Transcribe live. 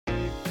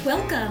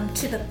Welcome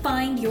to the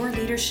Find Your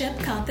Leadership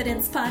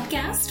Confidence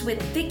podcast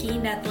with Vicki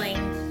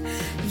Nedling.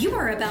 You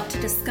are about to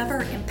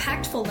discover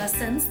impactful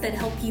lessons that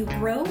help you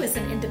grow as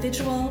an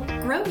individual,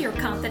 grow your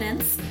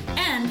confidence,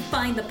 and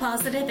find the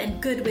positive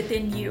and good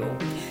within you,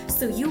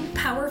 so you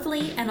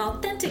powerfully and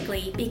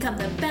authentically become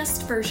the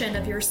best version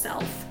of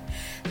yourself.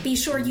 Be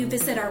sure you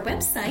visit our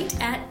website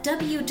at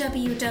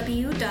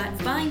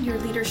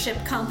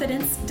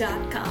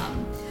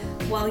www.findyourleadershipconfidence.com.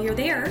 While you're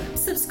there,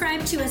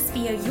 subscribe to us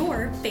via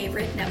your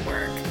favorite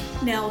network.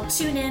 Now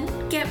tune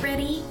in, get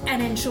ready,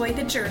 and enjoy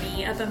the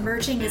journey of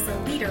emerging as a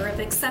leader of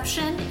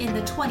exception in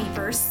the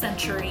 21st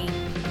century.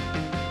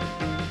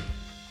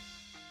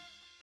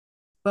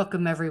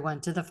 Welcome, everyone,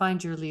 to the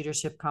Find Your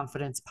Leadership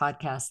Confidence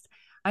podcast.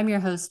 I'm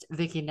your host,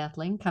 Vicki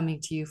Nedling, coming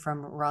to you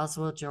from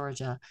Roswell,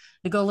 Georgia.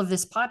 The goal of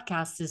this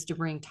podcast is to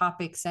bring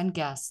topics and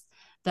guests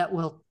that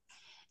will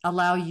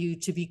allow you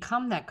to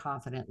become that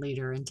confident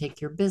leader and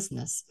take your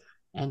business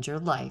and your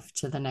life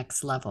to the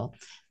next level.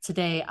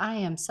 Today, I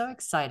am so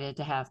excited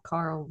to have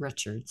Carl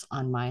Richards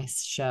on my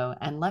show.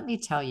 And let me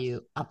tell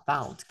you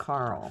about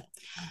Carl.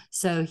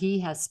 So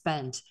he has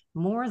spent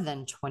more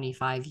than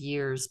 25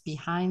 years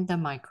behind the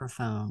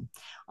microphone,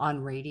 on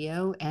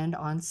radio and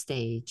on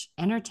stage,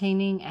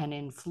 entertaining and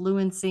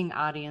influencing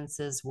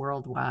audiences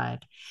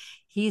worldwide.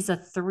 He's a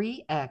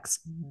 3X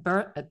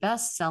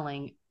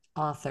best-selling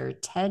author,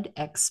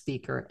 TEDx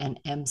speaker, and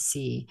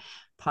MC,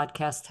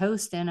 podcast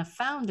host, and a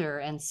founder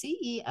and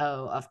CEO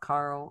of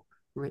Carl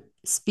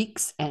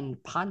Speaks and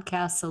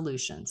Podcast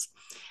Solutions.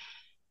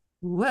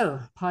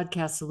 Whoa,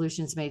 Podcast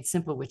Solutions Made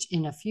Simple, which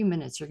in a few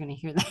minutes you're going to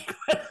hear that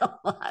quite a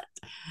lot.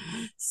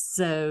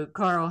 So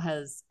Carl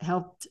has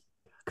helped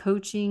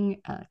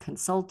coaching,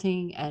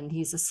 consulting, and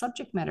he's a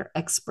subject matter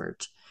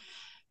expert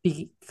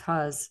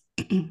because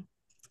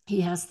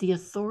he has the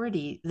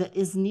authority that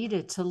is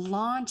needed to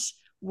launch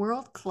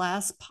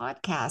world-class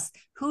podcast.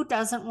 Who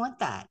doesn't want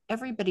that?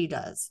 Everybody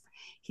does.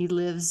 He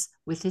lives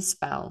with his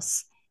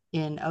spouse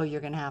in, you're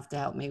going to have to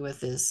help me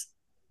with this,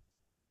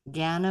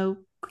 Gananoque?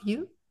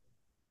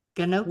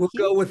 We'll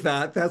go with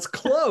that. That's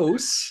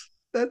close.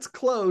 That's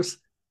close.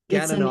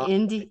 It's an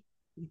Gananoque.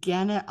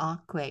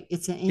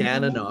 It's an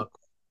Indian. Gananoque.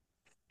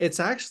 It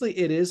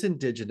is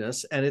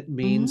indigenous, and it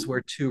means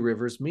where two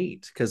rivers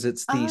meet, because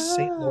it's the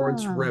St.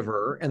 Lawrence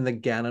River and the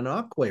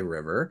Gananoque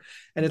River.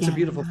 And it's a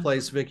beautiful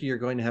place. Vicki, you're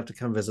going to have to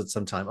come visit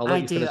sometime.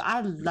 I do.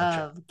 I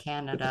love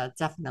Canada,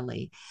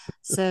 definitely.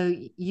 So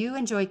you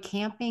enjoy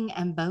camping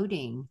and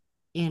boating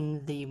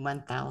in the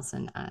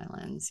 1,000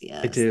 Islands.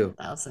 Yes, I do.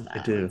 1,000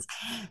 Islands.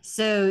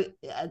 So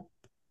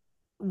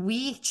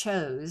we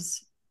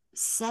chose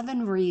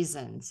 7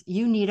 reasons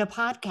you need a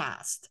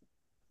podcast.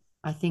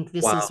 I think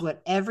this is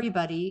what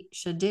everybody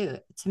should do.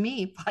 To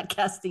me,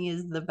 podcasting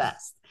is the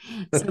best.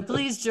 So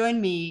please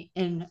join me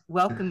in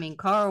welcoming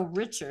Carl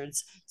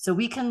Richards so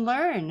we can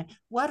learn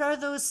what are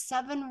those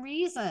 7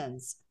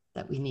 reasons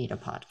that we need a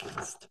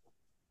podcast.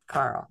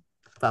 Carl,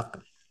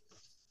 welcome.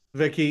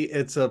 Vicki,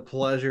 it's a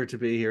pleasure to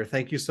be here.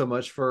 Thank you so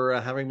much for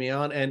having me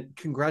on, and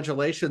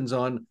congratulations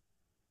on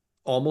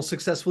almost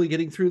successfully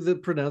getting through the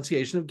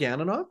pronunciation of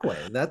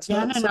Gananoque. That's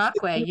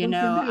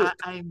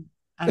Gananoque.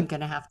 I'm going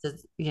to have to,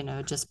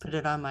 just put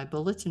it on my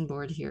bulletin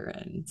board here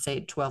and say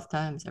it 12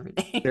 times every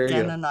day.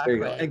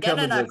 Gananoque.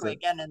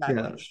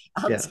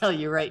 I'll tell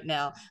you right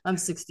now, I'm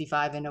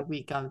 65 in a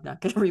week. I'm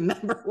not going to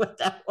remember what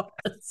that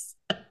was.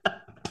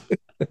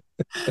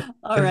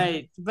 All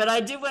right. But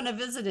I do want to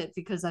visit it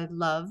because I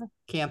love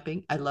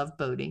camping. I love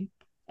boating,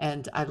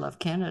 and I love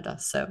Canada.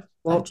 So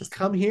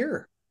come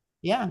here.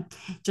 Yeah.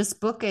 Just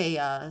book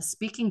a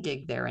speaking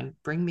gig there and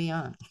bring me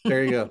on.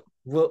 There you go.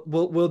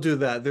 We'll do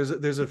that.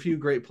 There's a few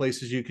great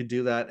places you could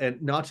do that,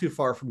 and not too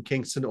far from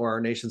Kingston or our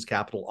nation's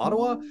capital,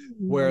 Ottawa,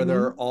 where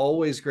there are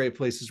always great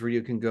places where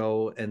you can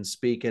go and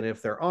speak. And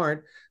if there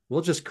aren't,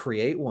 we'll just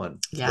create one.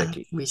 Yeah,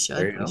 Vicki. we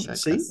should.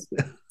 See?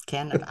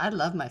 Canada. I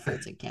love my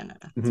friends in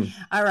Canada.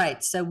 All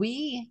right. So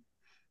we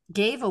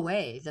gave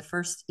away the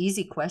first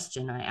easy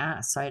question I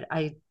asked. So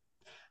I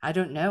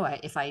don't know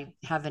if I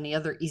have any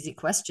other easy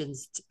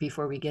questions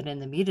before we get in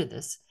the meat of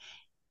this.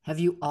 Have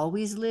you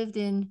always lived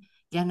in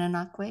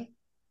Gananoque?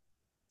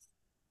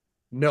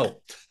 No,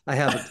 I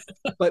haven't.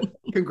 But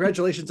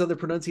congratulations on the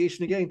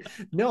pronunciation again.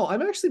 No,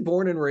 I'm actually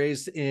born and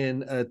raised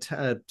in a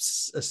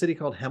city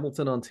called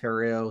Hamilton,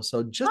 Ontario.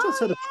 So just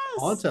outside of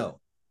Toronto.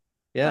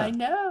 Yeah,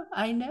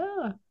 I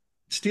know.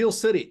 Steel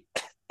City.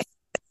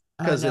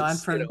 Because I'm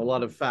it's from a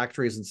lot of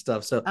factories and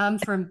stuff. So I'm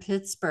from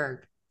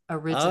Pittsburgh,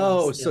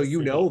 original. So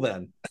you know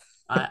then.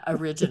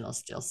 Original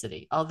Steel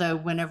City. Although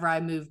whenever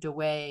I moved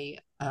away,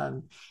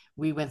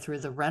 we went through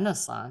the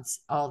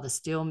Renaissance. All the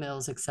steel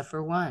mills, except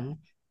for one,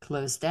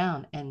 closed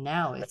down. And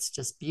now it's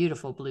just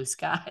beautiful blue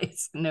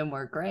skies, no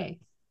more gray.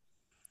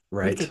 We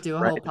Right. could do a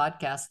whole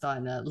podcast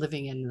on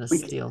living in the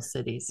steel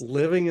cities.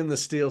 Living in the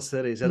steel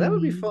cities. Yeah, that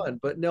would be fun.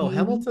 But no,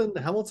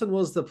 Hamilton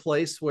was the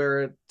place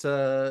where it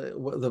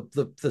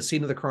the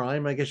scene of the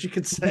crime, I guess you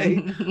could say,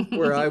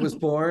 where I was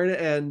born,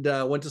 and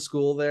went to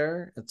school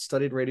there and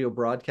studied radio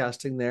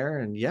broadcasting there.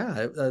 And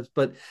yeah,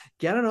 but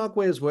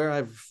Gananoque is where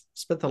I've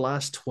spent the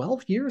last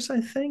 12 years,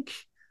 I think.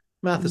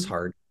 Math is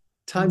hard.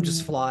 Time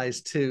just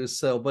flies too.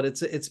 So, but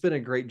it's been a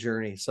great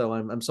journey. So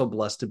I'm so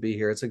blessed to be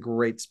here. It's a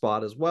great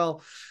spot as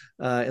well,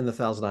 in the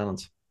Thousand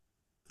Islands.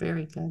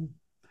 Very good.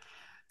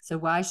 So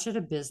why should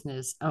a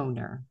business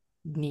owner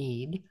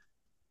need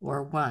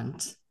or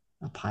want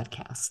a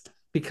podcast?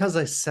 Because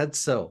I said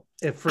so.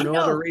 If for no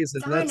other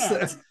reason,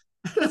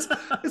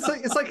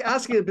 it's like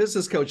asking a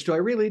business coach, do I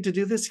really need to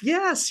do this?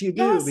 Yes, you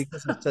do,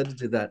 because I said to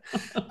do that.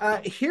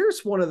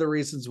 Here's one of the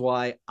reasons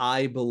why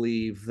I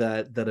believe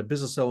that a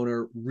business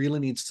owner really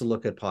needs to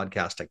look at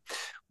podcasting.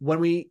 When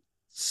we,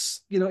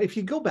 if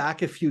you go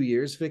back a few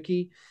years,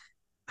 Vicki,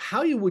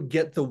 how you would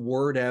get the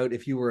word out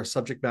if you were a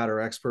subject matter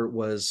expert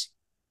was,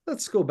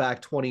 let's go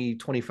back 20,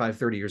 25,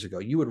 30 years ago.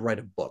 You would write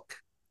a book,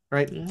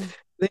 right? Yeah.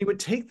 Then you would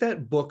take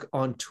that book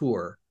on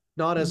tour,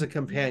 not as a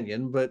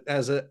companion, but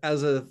as a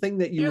thing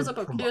that you would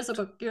promote.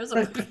 Here's a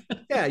book.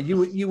 Yeah,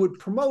 you would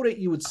promote it,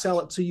 you would sell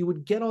it, so you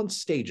would get on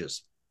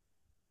stages.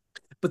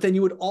 But then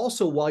you would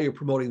also, while you're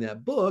promoting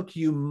that book,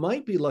 you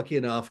might be lucky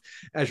enough,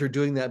 as you're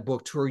doing that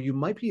book tour, you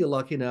might be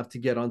lucky enough to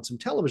get on some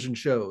television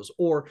shows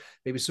or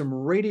maybe some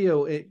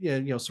radio,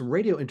 some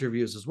radio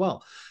interviews as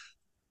well.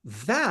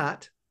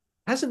 That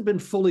hasn't been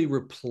fully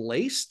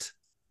replaced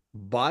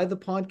by the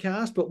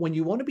podcast, but when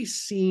you want to be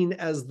seen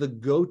as the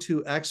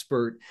go-to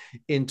expert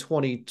in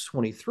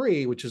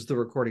 2023, which is the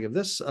recording of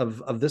this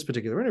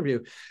particular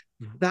interview,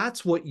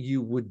 that's what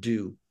you would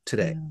do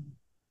today.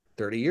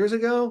 30 years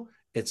ago,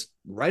 it's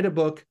write a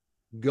book,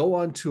 go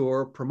on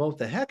tour, promote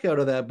the heck out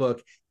of that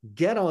book,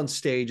 get on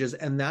stages,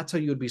 and that's how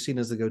you would be seen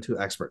as the go-to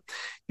expert.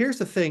 Here's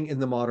the thing in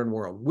the modern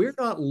world. We're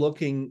not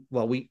looking,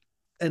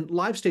 and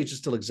live stages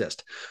still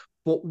exist,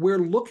 but we're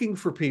looking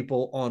for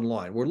people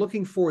online. We're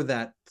looking for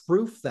that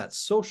proof, that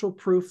social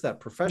proof, that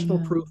professional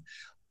proof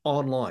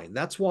online.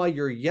 That's why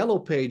your yellow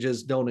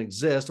pages don't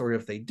exist, or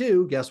if they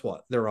do, guess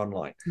what? They're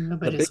online.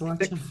 Nobody's the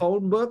big thick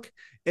phone book,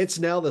 it's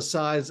now the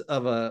size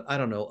of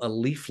a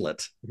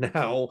leaflet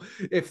now.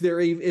 If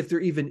there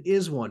even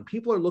is one,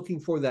 people are looking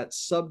for that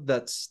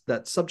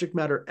subject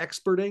matter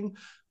experting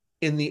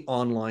in the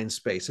online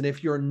space. And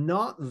if you're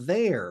not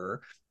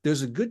there,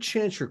 there's a good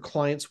chance your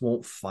clients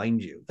won't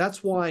find you.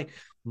 That's why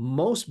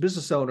most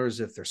business owners,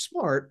 if they're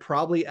smart,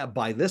 probably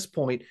by this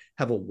point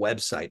have a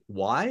website.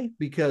 Why?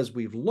 Because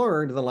we've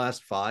learned in the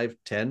last 5,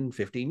 10,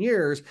 15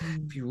 years,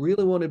 if you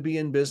really want to be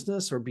in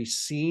business or be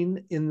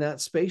seen in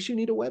that space, you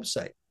need a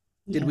website.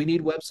 Did we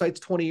need websites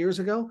 20 years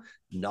ago?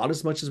 Not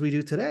as much as we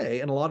do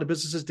today. And a lot of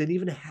businesses didn't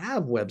even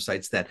have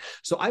websites then.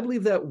 So I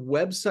believe that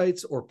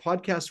websites, or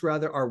podcasts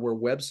rather, are where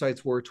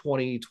websites were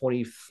 20,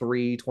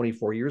 23,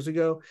 24 years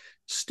ago.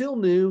 Still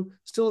new,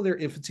 still in their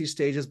infancy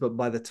stages. But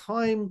by the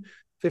time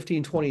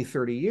 15, 20,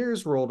 30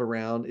 years rolling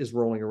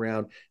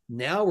around,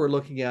 now we're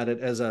looking at it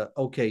as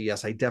okay,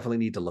 yes, I definitely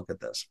need to look at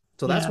this.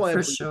 So that's why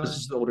every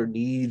business owner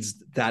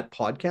needs that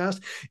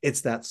podcast.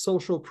 It's that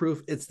social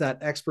proof. It's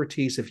that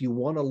expertise if you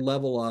want to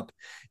level up.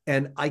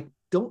 And I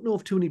don't know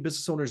of too many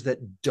business owners that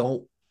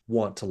don't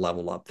want to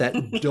level up, that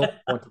don't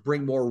want to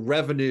bring more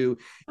revenue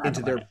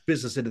into their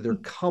business, into their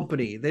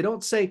company. They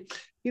don't say,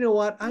 you know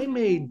what, I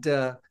made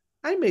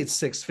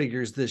 6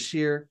 figures this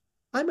year.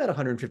 I'm at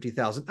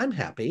 150,000. I'm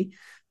happy.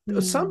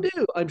 Some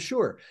do, I'm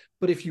sure.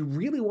 But if you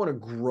really want to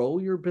grow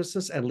your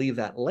business and leave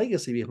that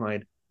legacy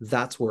behind,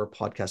 that's where a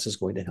podcast is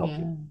going to help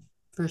you.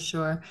 For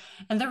sure.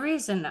 And the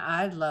reason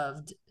I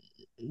loved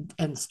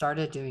and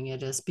started doing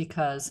it is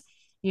because,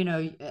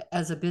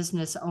 as a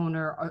business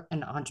owner or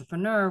an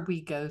entrepreneur,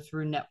 we go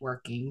through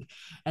networking.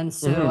 And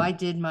so I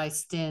did my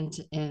stint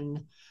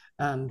in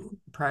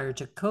prior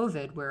to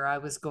COVID, where I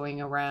was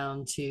going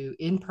around to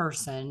in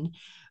person,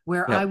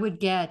 where I would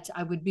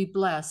be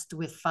blessed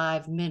with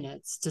 5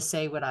 minutes to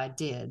say what I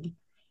did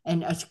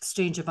and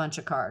exchange a bunch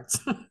of cards.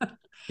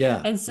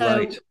 And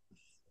so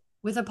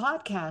with a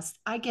podcast,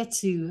 I get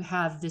to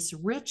have this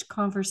rich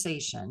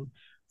conversation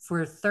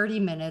for 30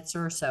 minutes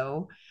or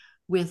so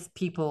with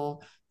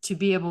people, to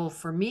be able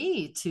for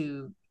me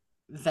to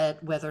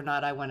vet whether or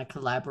not I want to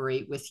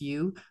collaborate with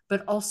you,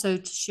 but also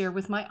to share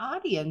with my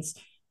audience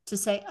to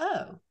say,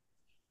 oh,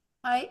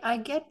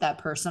 I get that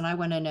person. I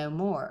want to know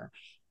more.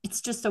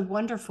 It's just a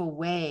wonderful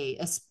way.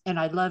 And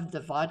I love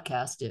the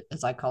vodcast,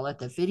 as I call it,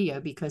 the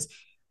video, because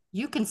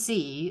you can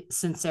see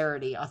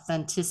sincerity,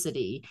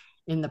 authenticity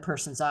in the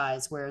person's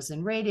eyes. Whereas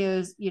in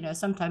radios,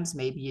 sometimes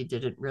maybe you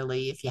didn't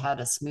really, if you had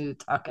a smooth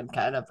talking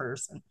kind of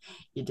person,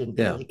 you didn't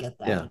really get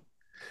that. Yeah.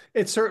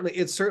 It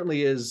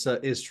certainly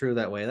is true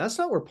that way. And that's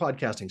not where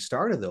podcasting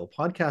started, though.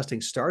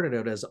 Podcasting started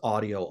out as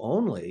audio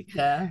only.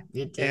 Yeah,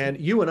 it did. And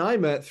you and I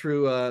met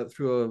through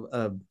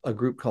a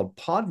group called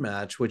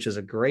Podmatch, which is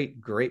a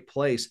great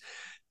place.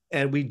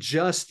 And we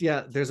just,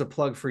 there's a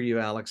plug for you,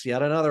 Alex.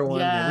 Yet another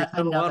one. Every Yeah,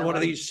 time I'm on one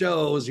of these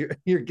shows,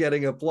 you're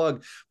getting a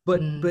plug.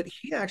 But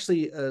he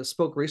actually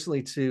spoke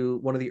recently to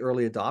one of the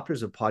early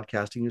adopters of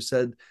podcasting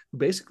who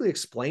basically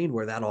explained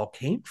where that all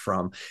came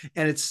from.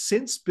 And it's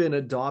since been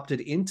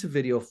adopted into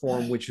video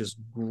form, which is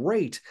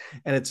great.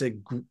 And it's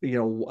an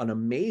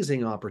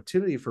amazing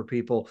opportunity for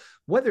people,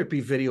 whether it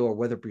be video or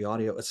whether it be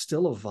audio. It's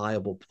still a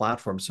viable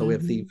platform. So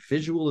if the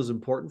visual is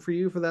important for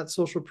you for that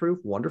social proof,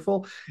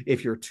 wonderful.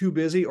 If you're too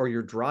busy or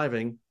you're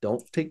driving,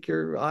 don't take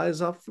your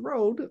eyes off the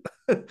road.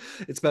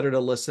 It's better to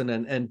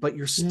listen, but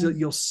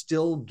you'll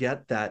still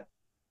get that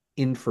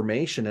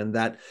information and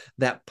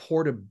that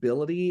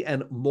portability,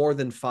 and more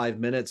than 5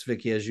 minutes.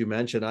 Vicki, as you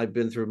mentioned, I've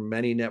been through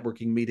many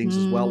networking meetings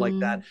as well, like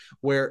that,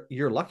 where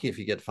you're lucky if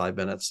you get 5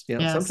 minutes.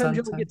 Sometimes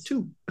you only get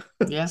 2.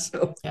 Yeah.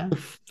 Yeah.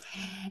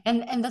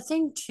 And the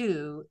thing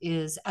too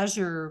is, as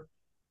you're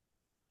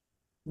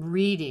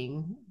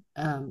reading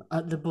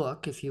the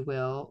book, if you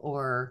will,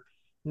 or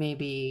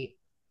maybe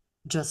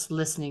just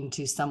listening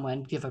to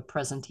someone give a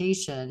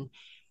presentation,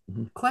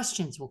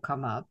 questions will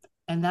come up.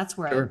 And that's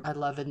where I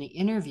love in the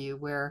interview,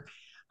 where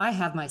I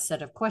have my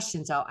set of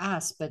questions I'll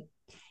ask, but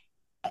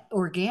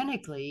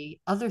organically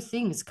other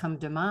things come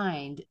to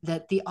mind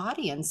that the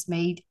audience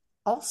may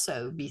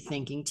also be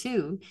thinking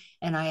too.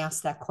 And I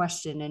ask that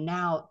question, and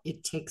now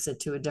it takes it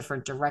to a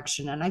different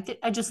direction. And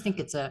I just think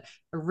it's a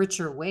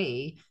richer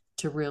way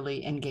to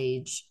really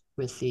engage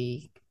with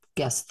the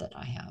guests that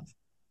I have.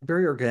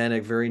 Very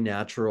organic, very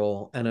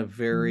natural, and a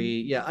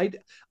very I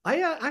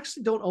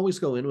actually don't always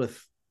go in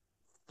with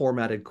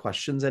formatted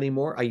questions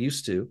anymore. I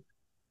used to,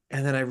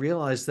 and then I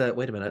realized that,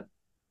 wait a minute,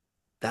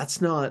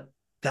 that's not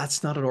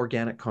an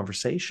organic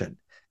conversation.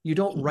 You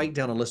don't write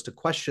down a list of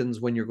questions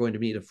when you're going to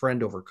meet a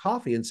friend over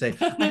coffee and say,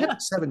 I have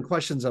 7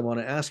 questions I want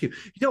to ask you.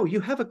 You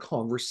have a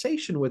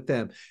conversation with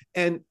them,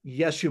 and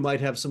yes, you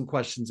might have some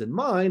questions in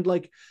mind,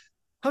 like,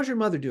 how's your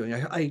mother doing?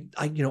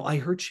 I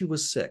heard she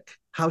was sick.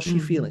 How's she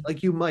feeling?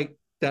 Like,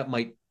 that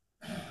might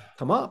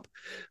come up,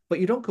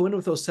 but you don't go in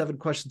with those 7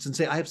 questions and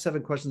say, I have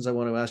 7 questions I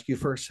want to ask you.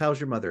 First, how's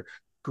your mother?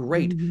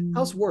 Great.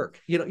 How's work?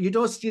 You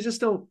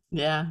just don't.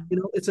 Yeah.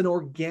 It's an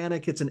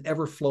organic, it's an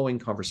ever flowing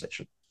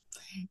conversation.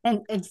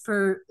 And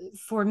for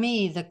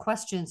me, the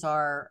questions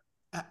are,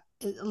 a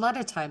lot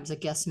of times a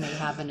guest may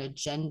have an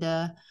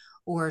agenda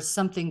or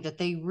something that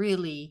they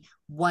really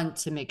want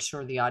to make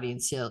sure the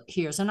audience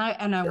hears. And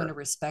I want to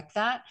respect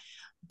that.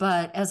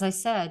 But as I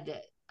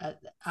said,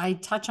 I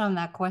touch on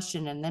that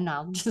question and then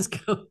I'll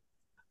just go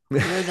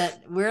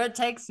where it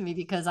takes me,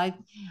 because I'm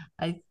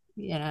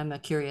a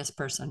curious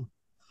person.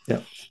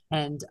 Yeah.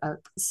 And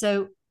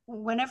so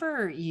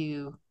whenever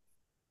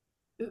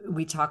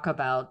we talk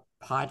about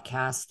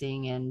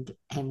podcasting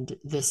and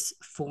this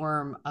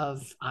form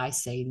of, I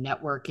say,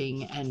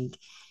 networking and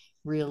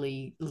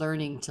really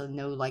learning to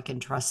know, like, and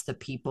trust the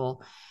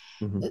people,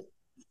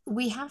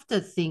 we have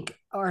to think,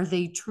 are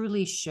they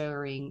truly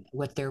sharing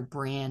what their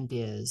brand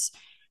is?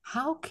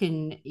 How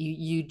can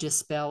you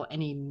dispel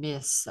any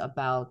myths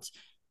about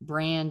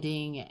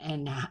branding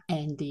and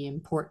the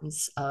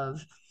importance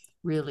of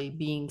really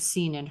being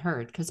seen and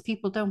heard? Because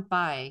people don't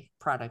buy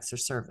products or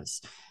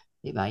service,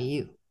 they buy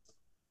you.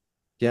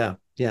 Yeah,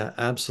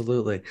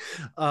 absolutely.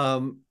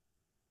 And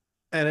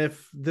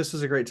if this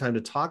is a great time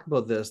to talk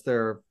about this,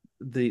 there are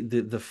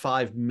the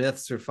 5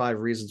 myths or 5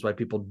 reasons why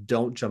people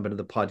don't jump into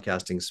the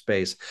podcasting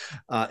space.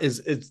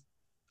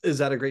 Is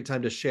that a great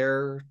time to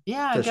share?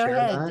 Yeah, go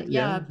ahead. That?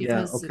 Yeah,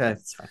 because okay.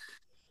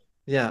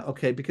 Yeah,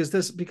 okay. Because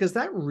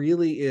that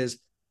really is,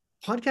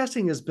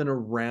 podcasting has been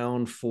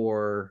around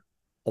for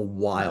a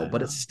while,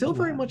 but it's still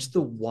very much the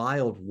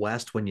Wild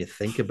West when you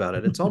think about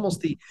it. It's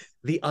almost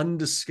the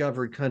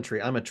undiscovered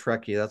country. I'm a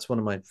Trekkie. That's one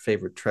of my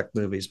favorite Trek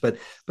movies, but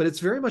it's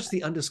very much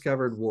the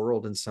undiscovered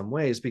world in some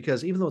ways,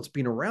 because even though it's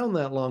been around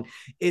that long,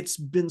 it's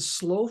been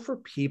slow for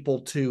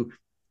people to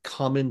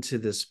come into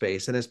this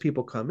space. And as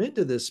people come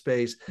into this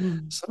space,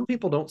 some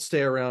people don't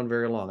stay around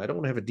very long. I don't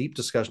want to have a deep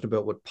discussion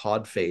about what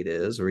pod fade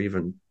is, or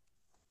even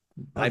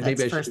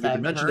maybe I should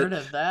have mentioned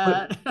it.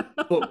 That.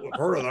 But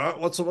heard of that?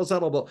 What's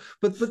that all about?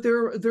 But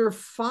there are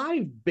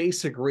 5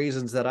 basic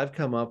reasons that I've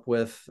come up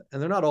with,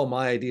 and they're not all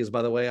my ideas,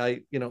 by the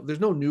way. There's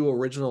no new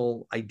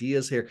original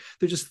ideas here.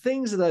 They're just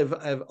things that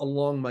I've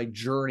along my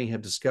journey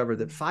have discovered,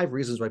 that 5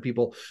 reasons why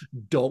people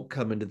don't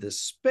come into this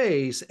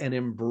space and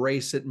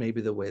embrace it maybe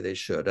the way they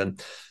should.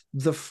 And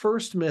the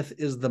first myth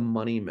is the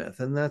money myth,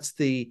 and that's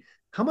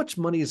how much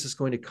money is this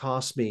going to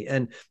cost me?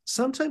 And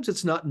sometimes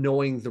it's not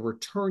knowing the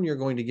return you're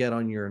going to get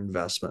on your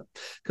investment.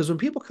 Because when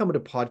people come into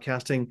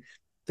podcasting,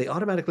 they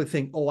automatically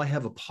think, oh, I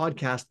have a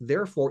podcast,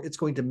 therefore it's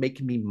going to make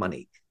me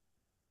money.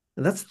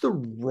 And that's the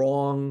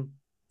wrong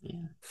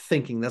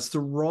thinking. That's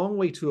the wrong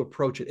way to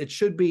approach it. It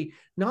should be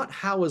not,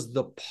 how is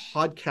the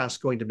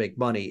podcast going to make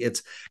money?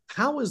 It's,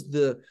 how is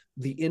the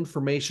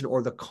information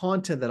or the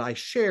content that I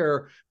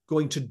share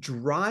going to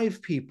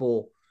drive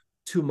people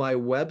to my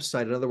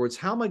website? In other words,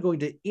 how am I going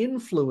to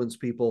influence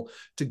people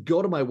to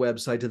go to my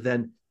website to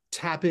then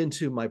tap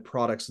into my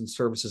products and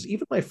services,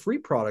 even my free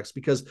products,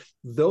 because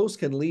those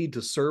can lead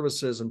to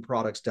services and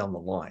products down the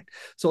line.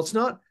 So it's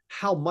not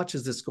how much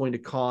is this going to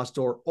cost,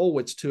 or, oh,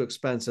 it's too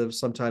expensive.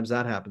 Sometimes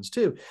that happens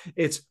too.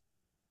 It's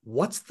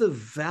what's the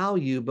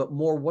value, but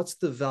more what's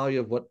the value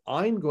of what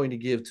I'm going to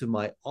give to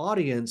my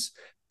audience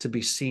to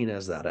be seen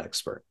as that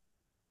expert.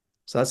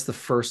 So that's the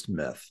first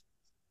myth.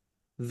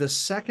 The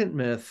second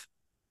myth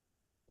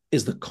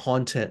is the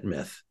content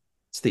myth.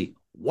 It's the,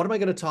 what am I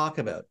going to talk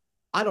about?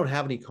 I don't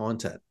have any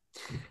content.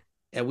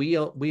 And we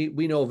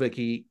know,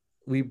 Vicki,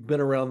 we've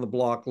been around the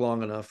block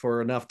long enough,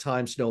 or enough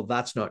times to know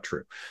that's not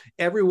true.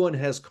 Everyone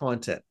has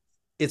content.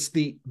 It's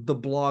the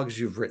blogs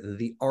you've written,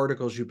 the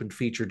articles you've been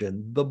featured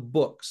in, the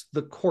books,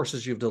 the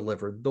courses you've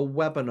delivered, the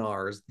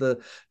webinars,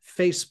 the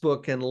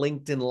Facebook and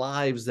LinkedIn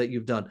lives that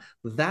you've done.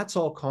 That's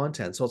all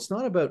content. So it's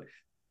not about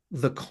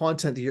the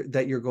content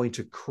that you're going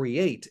to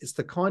create. It's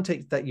the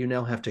content that you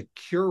now have to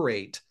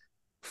curate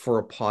for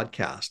a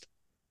podcast,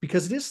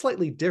 because it is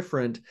slightly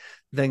different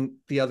than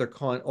the other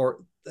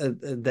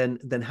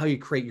than how you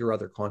create your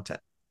other content.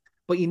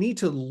 But you need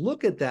to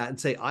look at that and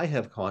say, I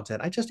have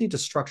content. I just need to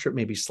structure it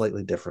maybe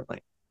slightly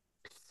differently.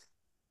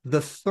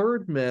 The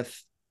third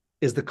myth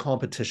is the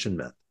competition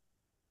myth.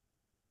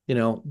 You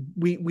know,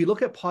 we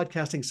look at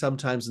podcasting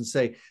sometimes and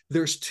say,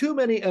 there's too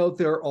many out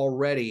there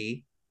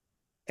already.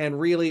 And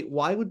really,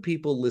 why would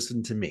people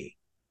listen to me?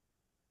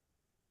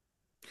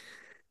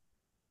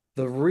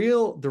 The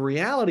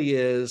reality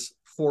is,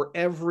 for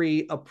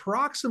every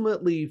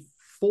approximately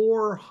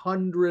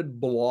 400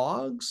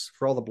 blogs,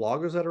 for all the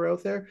bloggers that are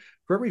out there,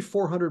 for every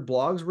 400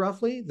 blogs,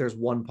 roughly, there's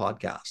one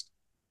podcast.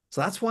 So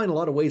that's why in a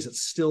lot of ways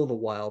it's still the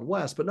Wild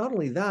West. But not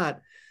only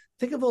that,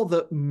 think of all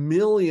the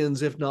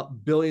millions, if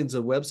not billions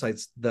of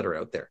websites that are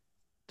out there.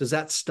 Does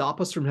that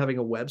stop us from having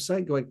a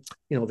website? Going,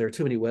 you know, there are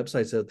too many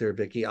websites out there,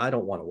 Vicki. I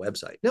don't want a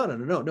website.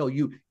 No.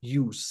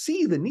 You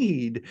see the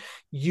need.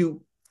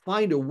 You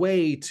find a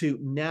way to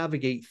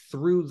navigate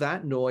through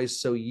that noise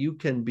so you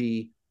can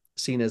be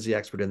seen as the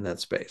expert in that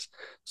space.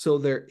 So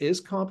there is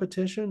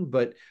competition,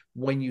 but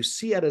when you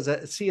see it as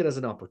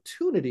an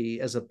opportunity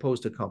as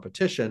opposed to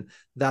competition,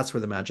 that's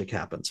where the magic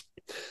happens.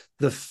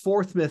 The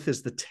fourth myth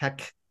is the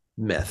tech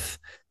myth.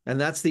 And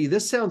that's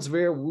this sounds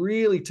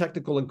really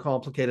technical and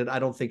complicated. I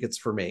don't think it's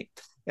for me.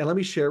 And let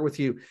me share with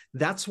you,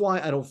 that's why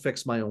I don't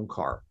fix my own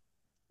car,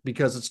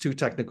 because it's too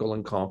technical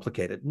and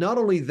complicated. Not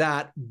only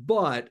that,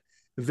 but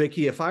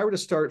Vicki, if I were to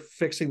start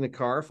fixing the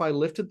car, if I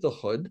lifted the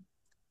hood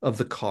of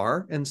the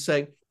car and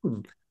say,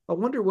 I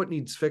wonder what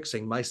needs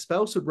fixing, my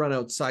spouse would run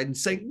outside and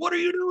say, what are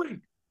you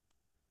doing?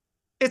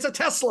 It's a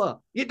Tesla.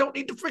 You don't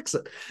need to fix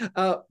it.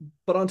 But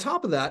on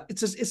top of that,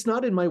 it's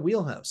not in my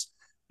wheelhouse.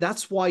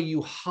 That's why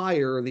you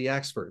hire the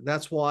expert.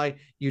 That's why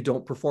you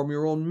don't perform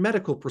your own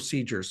medical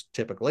procedures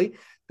typically.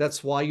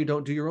 That's why you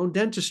don't do your own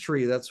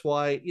dentistry. That's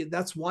why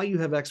you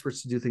have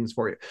experts to do things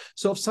for you.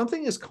 So if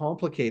something is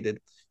complicated,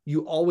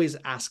 you always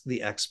ask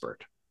the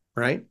expert,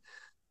 right?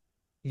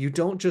 You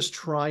don't just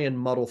try and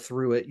muddle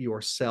through it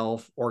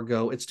yourself or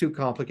go, it's too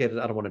complicated,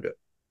 I don't want to do it.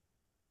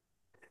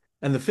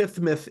 And the fifth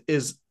myth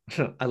is,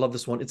 I love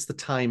this one, it's the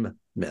time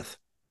myth.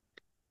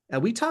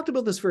 And we talked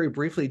about this very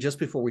briefly just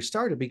before we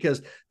started,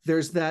 because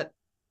there's that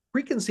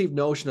preconceived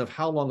notion of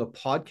how long a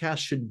podcast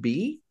should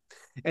be.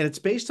 And it's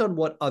based on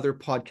what other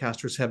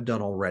podcasters have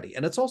done already.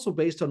 And it's also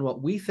based on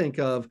what we think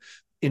of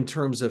in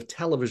terms of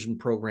television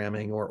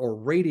programming or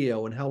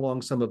radio and how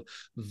long some of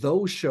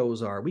those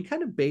shows are. We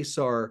kind of base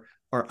our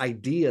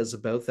ideas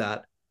about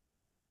that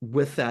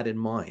with that in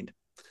mind.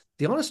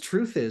 The honest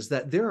truth is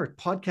that there are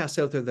podcasts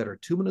out there that are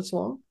 2 minutes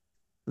long.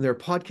 And there are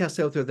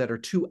podcasts out there that are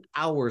 2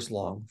 hours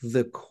long.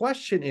 The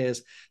question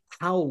is,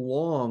 how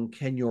long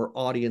can your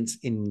audience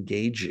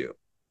engage you?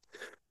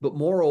 But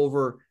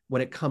moreover,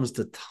 when it comes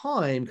to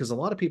time, because a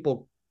lot of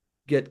people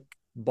get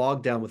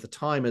bogged down with the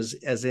time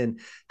as in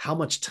how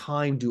much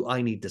time do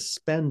I need to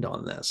spend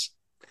on this?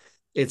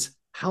 It's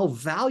how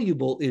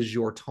valuable is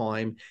your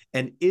time?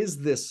 And is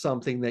this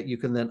something that you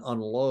can then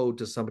unload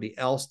to somebody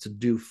else to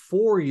do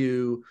for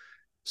you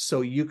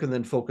so you can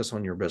then focus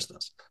on your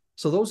business?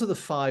 So those are the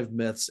 5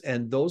 myths,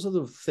 and those are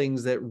the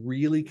things that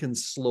really can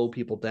slow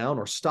people down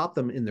or stop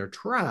them in their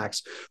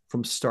tracks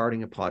from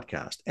starting a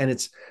podcast. And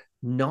it's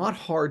not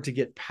hard to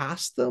get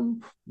past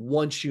them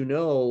once you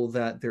know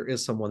that there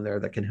is someone there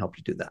that can help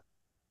you do that.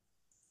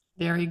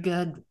 Very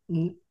good.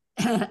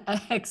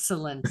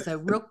 Excellent. So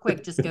real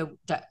quick, just go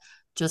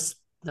just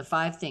the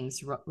 5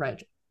 things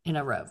right in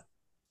a row.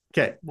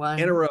 Okay. One.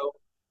 In a row.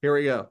 Here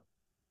we go.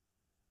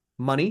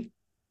 Money.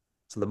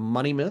 So the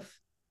money myth,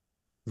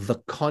 the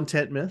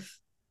content myth,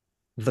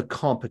 the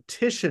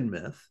competition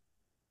myth,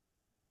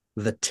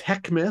 the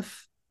tech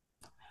myth,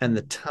 and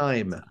the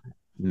time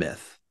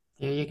myth.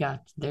 There you go.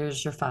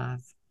 There's your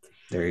 5.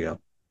 There you go.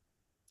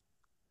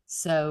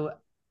 So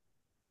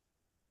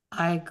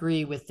I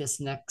agree with this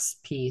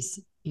next piece.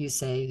 You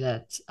say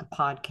that a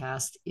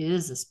podcast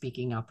is a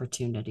speaking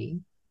opportunity.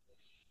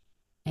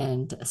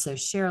 And so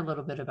share a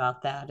little bit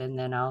about that, and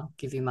then I'll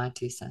give you my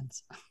 2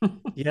 cents.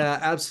 Yeah,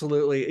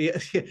 absolutely.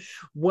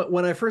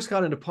 When I first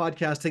got into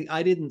podcasting,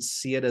 I didn't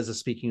see it as a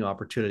speaking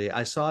opportunity.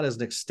 I saw it as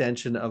an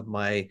extension of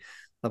my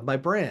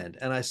brand,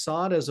 and I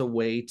saw it as a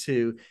way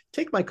to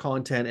take my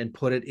content and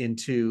put it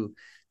into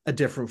a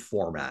different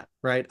format,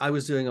 right? I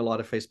was doing a lot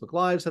of Facebook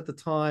Lives at the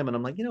time, and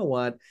I'm like, you know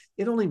what?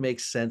 It only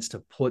makes sense to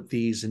put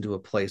these into a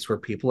place where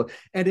people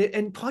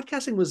and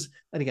podcasting was,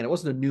 and again, it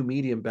wasn't a new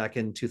medium back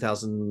in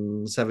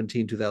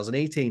 2017,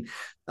 2018,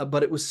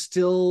 but it was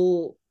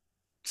still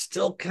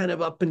kind of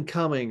up and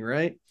coming,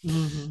 right?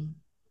 Mm-hmm.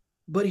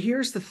 But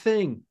here's the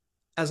thing.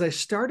 As I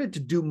started to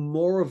do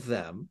more of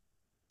them,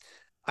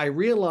 I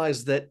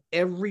realized that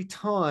every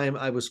time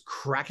I was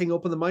cracking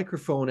open the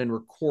microphone and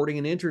recording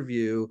an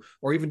interview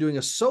or even doing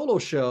a solo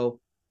show,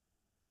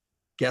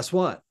 guess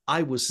what?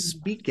 I was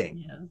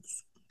speaking.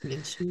 Yes.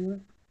 Yes, you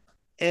were.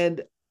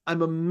 And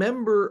I'm a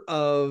member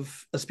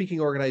of a speaking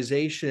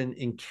organization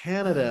in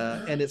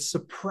Canada, and it's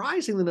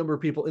surprising the number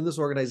of people in this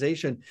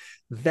organization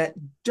that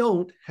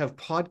don't have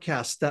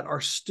podcasts that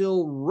are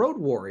still road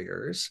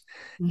warriors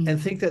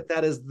and think that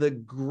that is the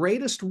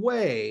greatest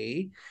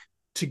way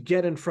to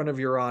get in front of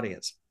your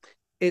audience.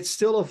 It's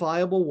still a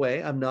viable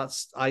way.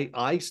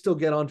 I still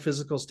get on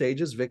physical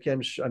stages. Vicky,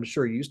 I'm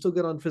sure you still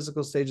get on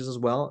physical stages as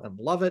well and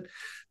love it.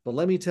 But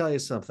let me tell you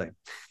something.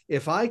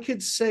 If I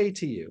could say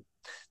to you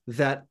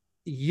that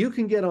you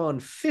can get on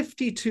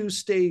 52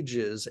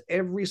 stages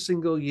every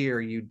single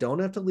year, you don't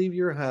have to leave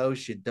your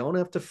house, you don't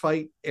have to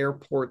fight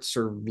airports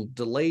or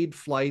delayed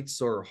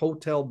flights or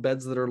hotel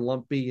beds that are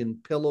lumpy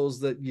and pillows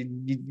that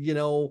you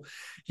know,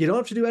 you don't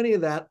have to do any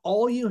of that.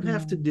 All you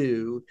have to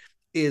do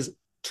is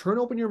turn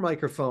open your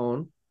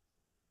microphone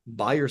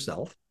by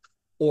yourself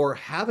or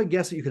have a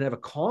guest that you can have a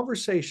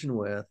conversation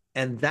with,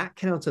 and that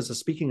counts as a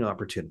speaking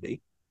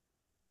opportunity.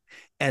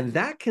 And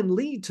that can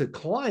lead to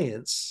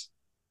clients.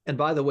 And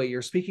by the way,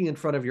 you're speaking in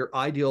front of your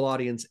ideal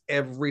audience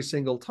every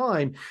single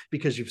time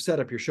because you've set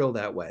up your show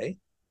that way.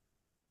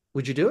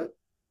 Would you do it?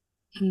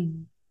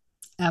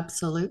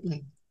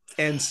 Absolutely.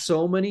 And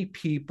so many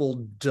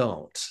people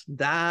don't.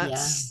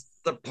 That's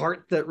the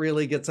part that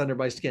really gets under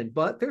my skin,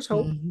 but there's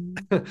hope.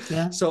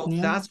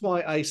 That's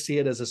why I see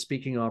it as a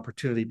speaking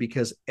opportunity,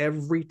 because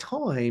every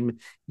time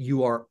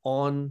you are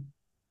on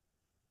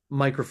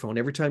microphone,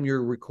 every time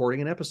you're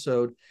recording an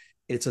episode,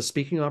 it's a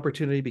speaking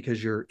opportunity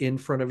because you're in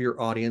front of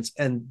your audience.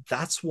 And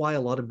that's why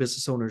a lot of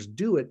business owners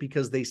do it,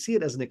 because they see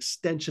it as an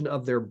extension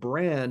of their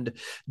brand,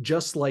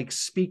 just like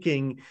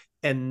speaking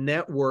and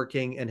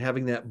networking and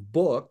having that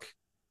book.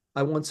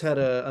 I once had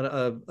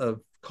a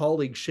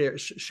colleague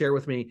share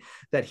with me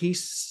that he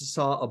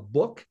saw a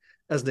book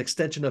as an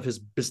extension of his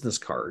business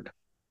card.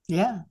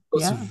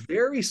 It's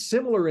very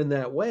similar in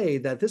that way,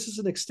 that this is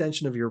an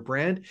extension of your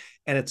brand,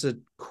 and it's a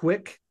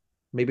quick,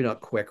 maybe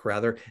not quick,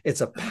 rather,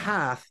 it's a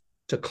path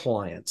to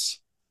clients,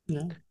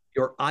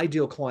 your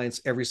ideal clients,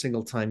 every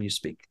single time you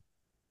speak.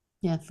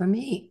 Yeah, for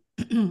me,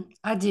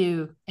 I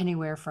do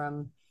anywhere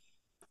from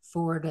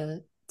 4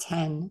 to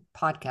 10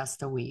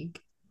 podcasts a week.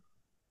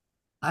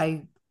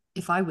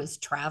 If I was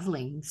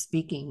traveling,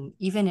 speaking,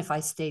 even if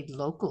I stayed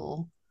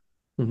local,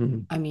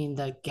 I mean,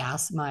 the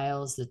gas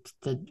miles,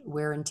 the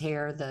wear and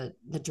tear,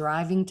 the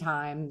driving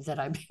time that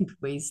I've been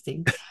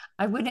wasting,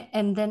 I wouldn't.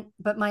 And then,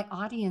 but my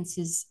audience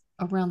is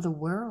around the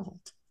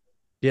world.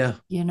 Yeah.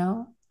 You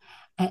know,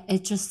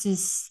 it just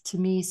is, to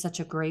me, such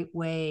a great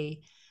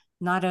way,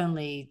 not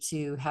only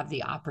to have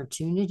the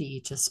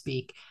opportunity to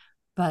speak,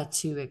 but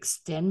to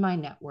extend my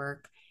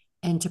network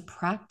and to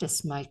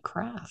practice my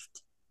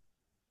craft.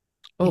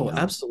 Oh,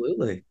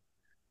 absolutely.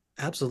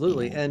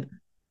 Absolutely. Yeah. And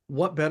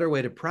what better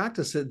way to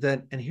practice it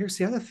than, and here's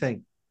the other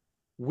thing,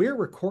 we're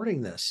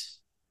recording this.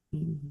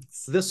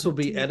 This will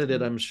be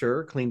edited, I'm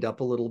sure, cleaned up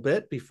a little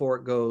bit before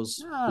it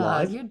goes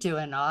live. You're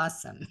doing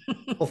awesome.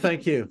 Well,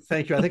 thank you.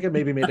 Thank you. I think I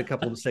maybe made a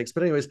couple of mistakes,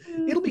 but anyways,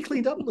 it'll be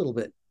cleaned up a little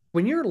bit.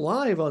 When you're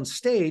live on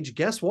stage,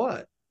 guess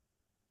what?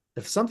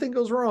 If something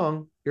goes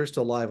wrong, you're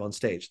still live on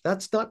stage.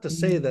 That's not to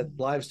say that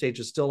live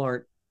stages still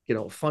aren't,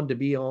 fun to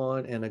be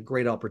on and a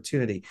great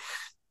opportunity,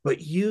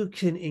 but you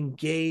can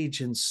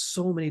engage in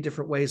so many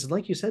different ways. And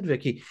like you said,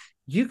 Vicky,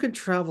 you can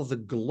travel the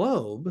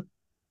globe.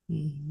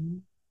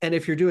 And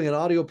if you're doing an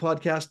audio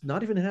podcast,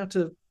 not even have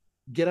to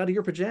get out of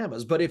your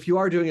pajamas. But if you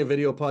are doing a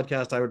video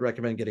podcast, I would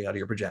recommend getting out of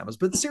your pajamas.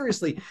 But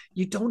seriously,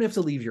 you don't have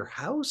to leave your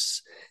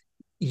house.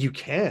 You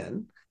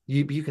can.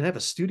 You can have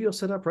a studio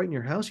set up right in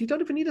your house. You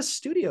don't even need a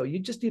studio. You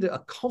just need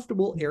a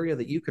comfortable area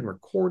that you can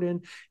record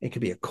in. It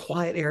could be a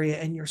quiet area,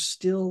 and you're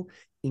still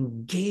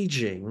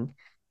engaging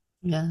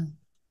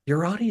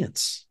your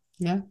audience.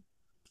 Yeah,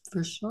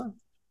 for sure.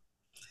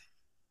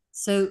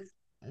 So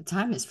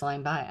time is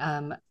flying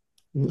by.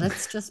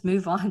 Let's just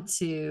move on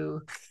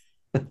to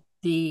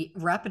the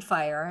rapid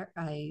fire.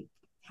 I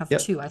have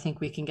 2 I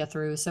think we can get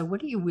through. So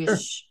what do you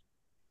wish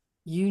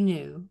you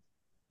knew?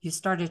 You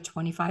started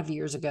 25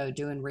 years ago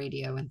doing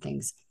radio and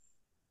things.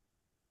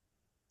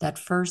 That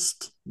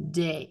first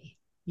day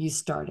you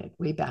started,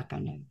 way back, I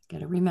know,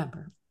 got to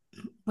remember.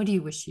 What do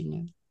you wish you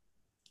knew?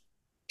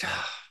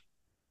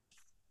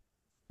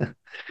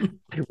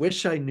 I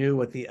wish I knew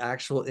what the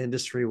actual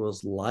industry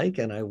was like,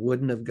 and I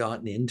wouldn't have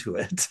gotten into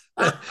it.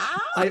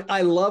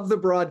 I love the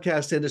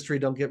broadcast industry.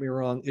 Don't get me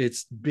wrong.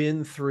 It's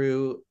been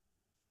through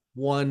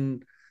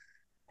one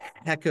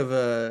heck of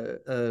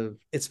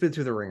it's been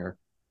through the ringer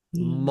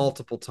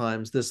multiple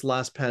times. This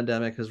last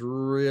pandemic has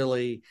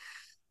really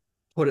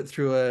put it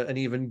through an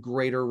even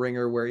greater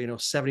ringer where,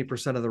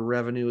 70% of the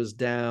revenue is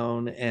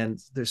down and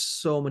there's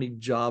so many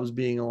jobs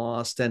being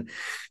lost. And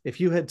if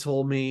you had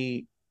told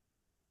me,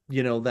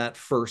 that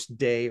first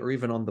day or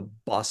even on the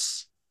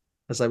bus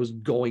as I was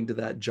going to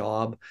that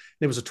job,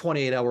 it was a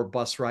 28-hour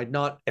bus ride,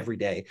 not every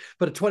day,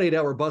 but a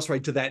 28-hour bus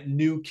ride to that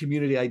new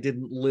community I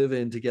didn't live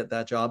in to get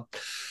that job,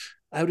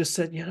 I would have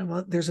said, you know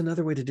what, there's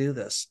another way to do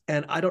this.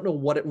 And I don't know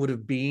what it would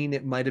have been.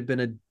 It might have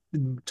been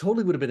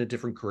totally would have been a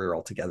different career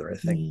altogether, I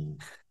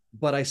think.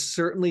 But I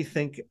certainly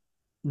think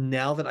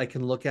now that I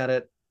can look at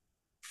it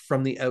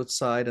from the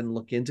outside and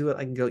look into it,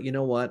 I can go, you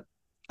know what?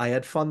 I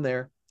had fun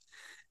there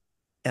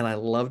and I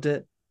loved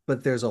it,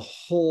 but there's a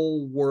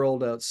whole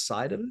world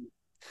outside of it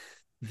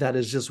that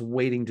is just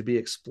waiting to be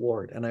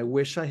explored. And I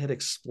wish I had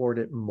explored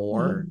it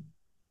more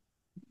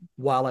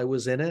while I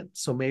was in it.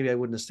 So maybe I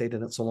wouldn't have stayed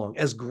in it so long.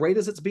 As great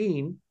as it's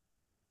been,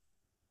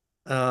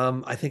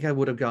 I think I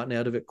would have gotten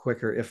out of it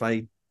quicker if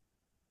I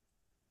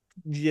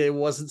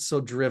wasn't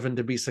so driven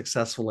to be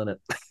successful in it.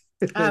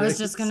 I was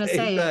just going to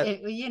say,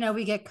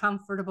 we get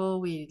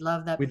comfortable. We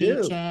love that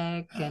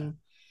paycheck. And,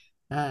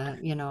 I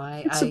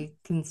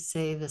can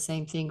say the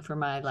same thing for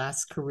my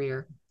last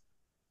career.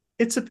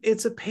 It's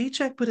a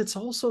paycheck, but it's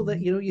also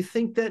that, you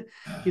think that,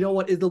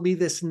 it'll be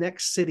this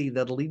next city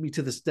that'll lead me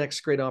to this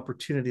next great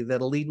opportunity.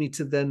 That'll lead me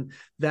to then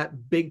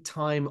that big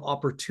time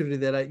opportunity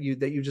that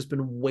you've just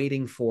been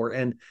waiting for.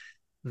 And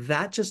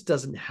that just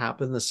doesn't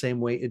happen the same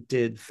way it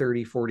did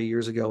 30, 40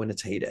 years ago in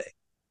its heyday,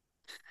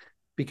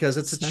 because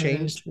it's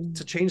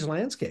a changed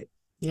landscape.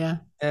 Yeah.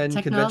 And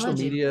conventional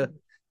media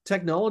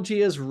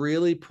technology is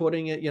really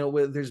putting it,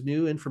 there's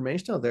new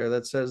information out there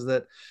that says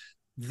that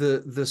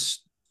the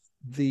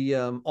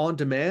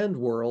on-demand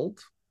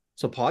world,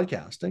 so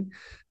podcasting,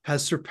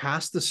 has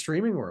surpassed the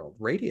streaming world,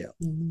 radio.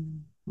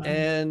 Wow.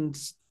 And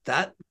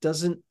that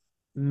doesn't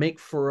make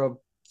for a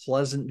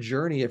pleasant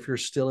journey if you're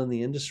still in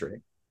the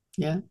industry.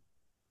 Yeah.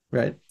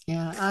 Right.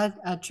 Yeah,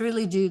 I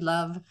truly do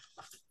love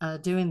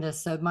doing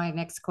this. So my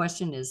next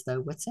question is,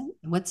 though, what's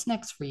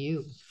next for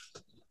you?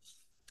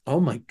 Oh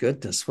my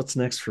goodness, what's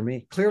next for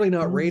me? Clearly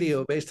not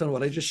radio, based on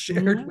what I just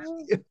shared with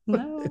you.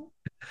 No.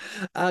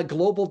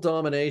 Global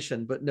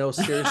domination, but no,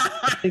 seriously.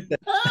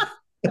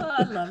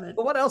 I love it.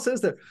 But what else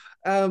is there?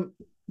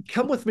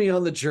 Come with me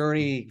on the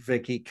journey,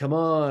 Vicki. Come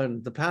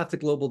on, the path to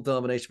global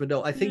domination. But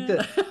no, I think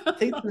the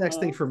next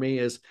thing for me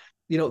is,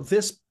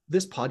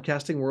 this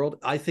podcasting world,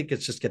 I think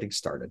it's just getting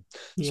started.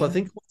 Yeah. So I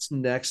think what's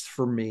next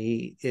for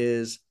me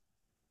is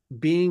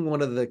being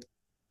one of the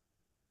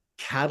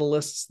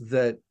catalysts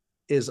that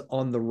is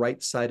on the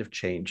right side of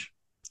change.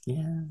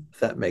 Yeah.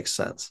 If that makes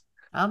sense.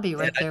 I'll be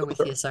right there with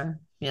you, sir.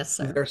 Yes,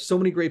 sir. There are so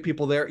many great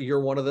people there.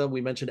 You're one of them.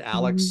 We mentioned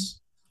Alex.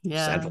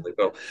 Yeah.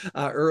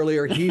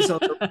 Earlier. He's on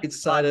the right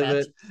side of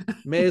it.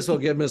 May as well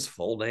give him his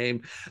full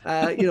name.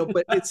 But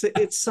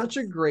it's such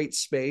a great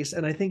space.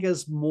 And I think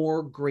as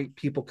more great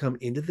people come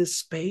into this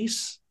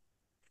space,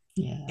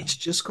 it's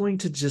just going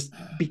to just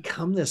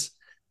become this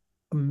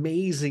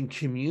amazing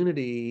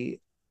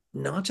community,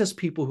 not just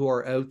people who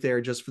are out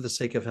there just for the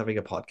sake of having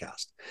a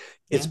podcast.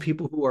 It's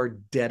people who are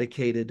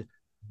dedicated,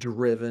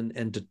 driven,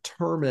 and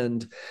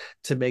determined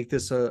to make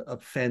this a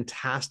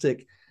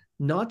fantastic,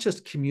 not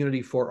just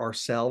community for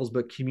ourselves,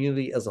 but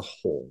community as a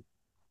whole.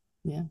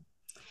 Yeah.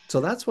 So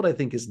that's what I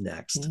think is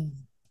next.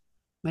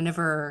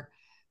 Whenever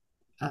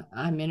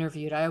I'm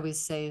interviewed, I always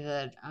say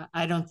that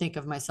I don't think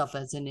of myself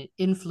as an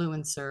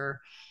influencer.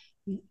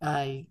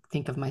 I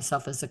think of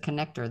myself as a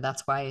connector.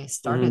 That's why I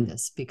started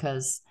this,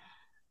 because,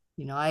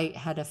 I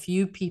had a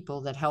few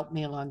people that helped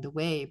me along the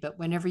way. But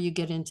whenever you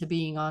get into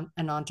being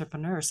an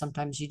entrepreneur,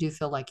 sometimes you do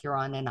feel like you're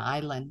on an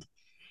island.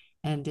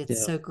 And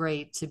it's so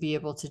great to be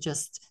able to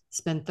just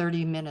spend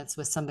 30 minutes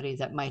with somebody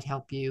that might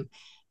help you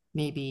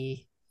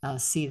maybe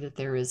see that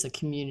there is a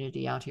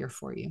community out here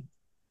for you.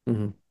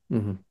 100%.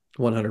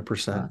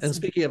 Awesome. And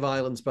speaking of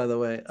islands, by the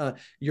way,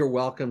 you're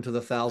welcome to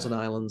the Thousand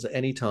Islands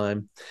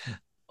anytime.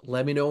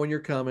 Let me know when you're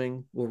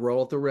coming. We'll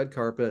roll out the red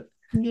carpet.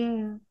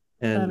 Yeah.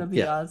 That'll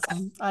be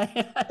awesome.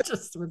 I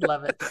just would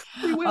love it.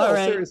 We will, all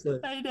right. Seriously.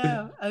 I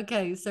know.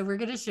 Okay, so we're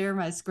going to share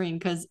my screen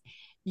because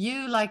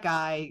you, like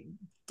I,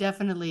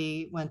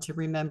 definitely want to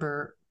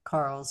remember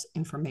Carl's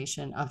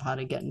information of how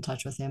to get in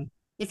touch with him.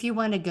 If you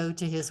want to go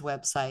to his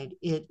website,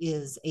 it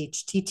is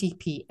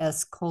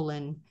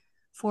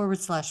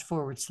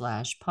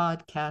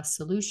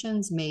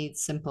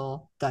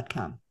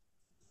https://podcastsolutionsmadesimple.com.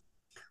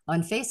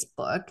 On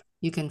Facebook,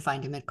 you can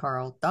find him at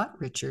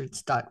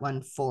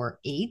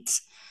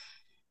carl.richards.148.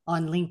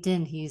 On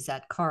LinkedIn, he's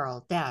at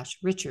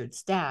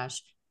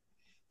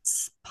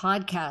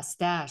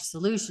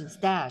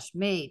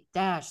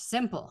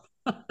Carl-Richards-podcast-solutions-made-simple.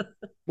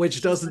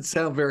 Which doesn't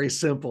sound very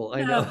simple.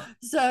 I know.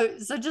 So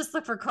just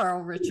look for Carl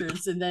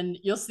Richards, and then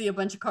you'll see a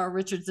bunch of Carl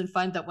Richards and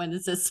find that one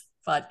that says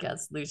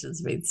Podcast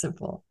Solutions Made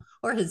Simple,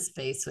 or his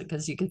face,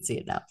 because you can see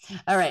it now.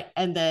 All right.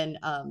 And then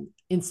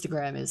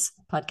Instagram is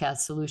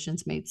Podcast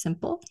Solutions Made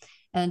Simple,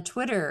 and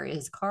Twitter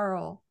is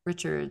Carl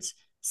Richards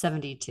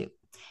 72.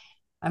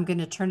 I'm going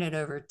to turn it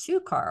over to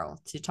Carl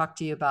to talk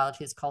to you about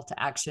his call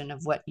to action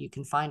of what you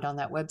can find on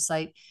that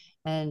website,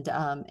 and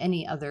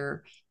any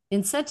other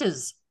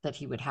incentives that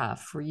he would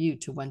have for you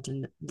to want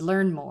to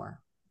learn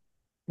more.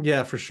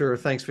 Yeah, for sure.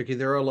 Thanks, Vicki.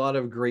 There are a lot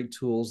of great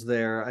tools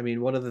there. I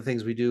mean, one of the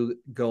things we do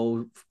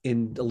go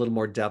in a little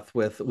more depth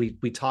with,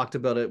 we talked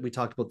about it. We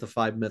talked about the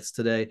 5 myths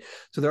today.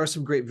 So there are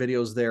some great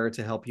videos there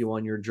to help you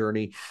on your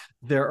journey.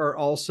 There are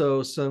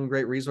also some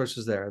great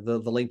resources there. The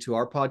link to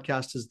our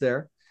podcast is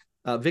there.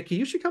 Vicki,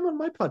 you should come on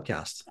my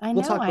podcast. I know,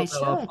 we'll talk about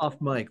that off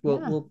mic.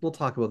 We'll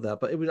talk about that.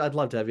 But I'd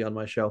love to have you on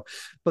my show.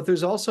 But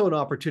there's also an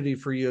opportunity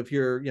for you if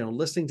you're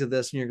listening to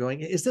this and you're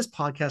going, is this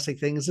podcasting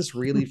thing? Is this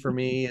really for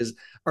me?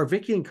 Are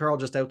Vicki and Carl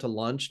just out to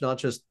lunch, not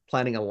just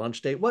planning a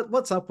lunch date?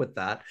 What's up with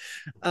that?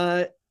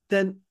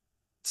 Then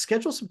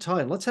schedule some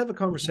time. Let's have a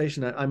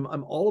conversation.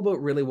 I'm all about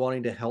really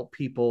wanting to help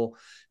people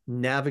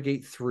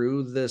navigate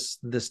through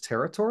this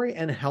territory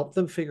and help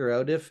them figure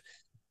out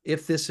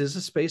if this is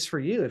a space for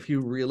you, if you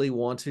really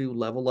want to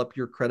level up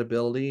your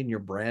credibility and your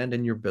brand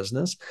and your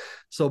business.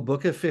 So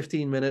book a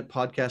 15-minute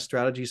podcast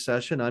strategy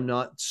session. I'm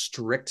not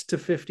strict to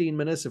 15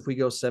 minutes. If we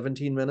go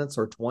 17 minutes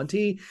or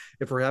 20,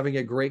 if we're having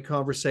a great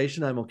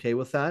conversation, I'm okay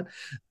with that.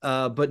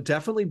 But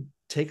definitely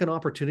take an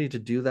opportunity to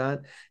do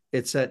that.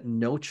 It's at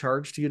no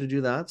charge to you to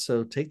do that.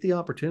 So take the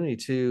opportunity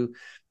to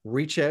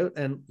reach out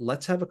and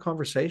let's have a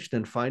conversation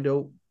and find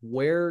out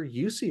where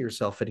you see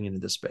yourself fitting into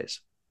this space.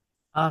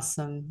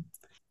 Awesome.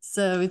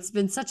 So it's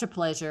been such a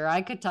pleasure.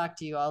 I could talk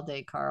to you all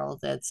day, Carl.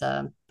 That's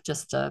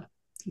just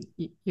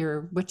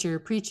what you're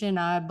preaching,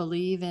 I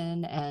believe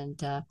in. And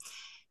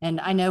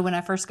I know when I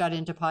first got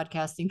into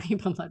podcasting,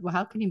 people were like, well,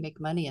 how can you make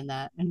money in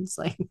that? And it's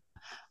like,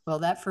 well,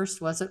 that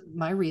first wasn't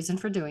my reason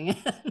for doing it.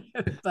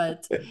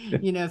 But,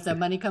 if that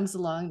money comes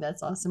along,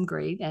 that's awesome.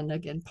 Great. And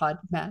again,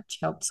 Podmatch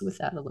helps with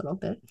that a little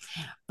bit.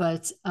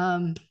 But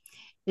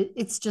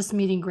it's just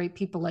meeting great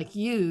people like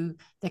you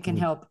that can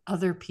help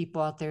other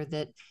people out there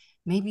that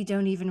maybe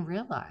don't even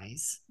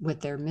realize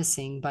what they're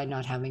missing by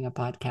not having a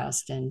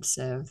podcast. And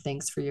so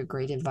thanks for your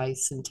great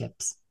advice and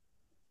tips.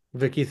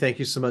 Vicki, thank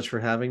you so much for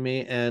having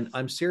me. And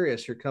I'm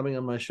serious, you're coming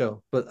on my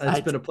show, but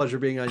it's been a pleasure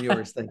being on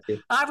yours. Thank you.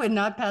 I would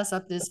not pass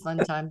up this fun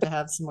time to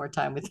have some more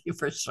time with you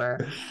for sure.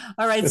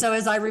 All right. So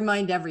as I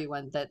remind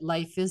everyone that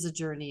life is a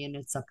journey and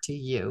it's up to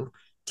you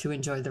to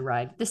enjoy the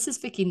ride. This is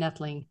Vicki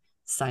Nedling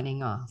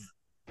signing off.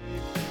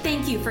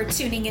 Thank you for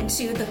tuning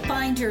into the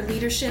Find Your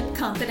Leadership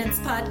Confidence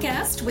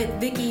podcast with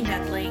Vicki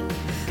Nedling,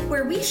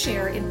 where we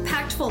share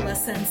impactful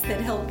lessons that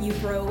help you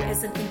grow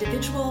as an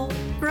individual,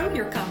 grow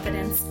your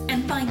confidence,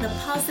 and find the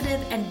positive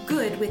and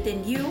good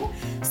within you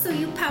so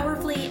you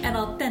powerfully and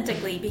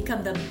authentically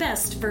become the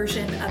best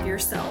version of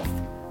yourself.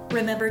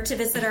 Remember to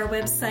visit our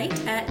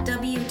website at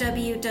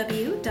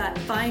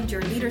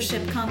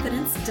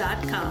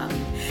www.findyourleadershipconfidence.com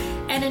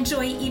and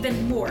enjoy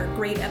even more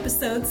great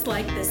episodes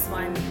like this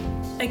one.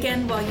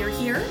 Again, while you're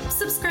here,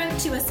 subscribe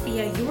to us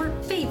via your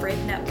favorite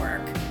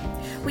network.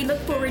 We look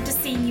forward to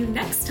seeing you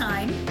next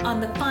time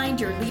on the Find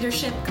Your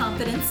Leadership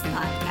Confidence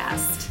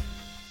podcast.